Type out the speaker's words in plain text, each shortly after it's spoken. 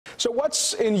So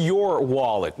what's in your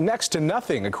wallet? Next to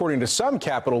nothing, according to some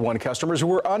Capital One customers who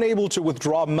were unable to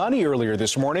withdraw money earlier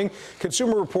this morning.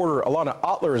 Consumer reporter Alana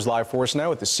Otler is live for us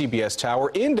now at the CBS Tower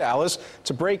in Dallas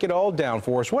to break it all down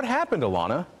for us. What happened,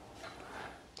 Alana?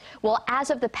 Well, as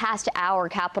of the past hour,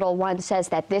 Capital One says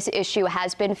that this issue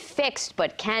has been fixed.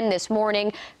 But Ken, this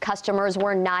morning, customers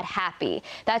were not happy.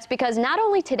 That's because not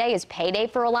only today is payday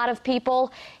for a lot of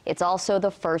people, it's also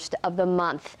the first of the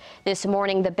month. This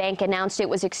morning, the bank announced it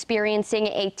was experiencing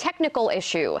a technical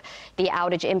issue. The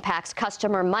outage impacts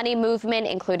customer money movement,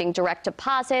 including direct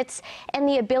deposits, and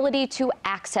the ability to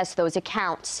access those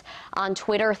accounts. On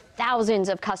Twitter, thousands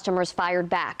of customers fired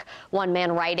back. One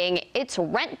man writing, "It's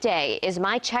rent day. Is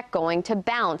my check going to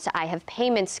bounce? I have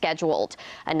payments scheduled."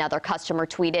 Another customer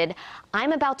tweeted,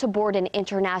 "I'm about to board an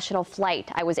international flight.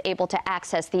 I was able to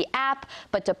access the app,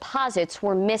 but deposits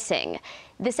were missing."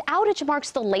 This outage marks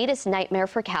the latest nightmare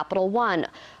for Capital One.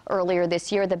 Earlier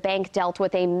this year, the bank dealt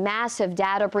with a massive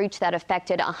data breach that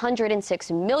affected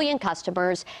 106 million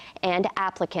customers and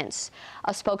applicants.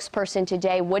 A spokesperson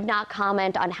today would not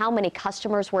comment on how many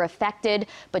customers were affected,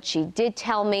 but she did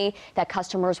tell me that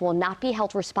customers will not be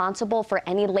held responsible for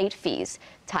any late fees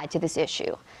tied to this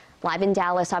issue. Live in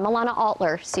Dallas, I'm Alana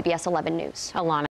Otler, CBS 11 News. Alana.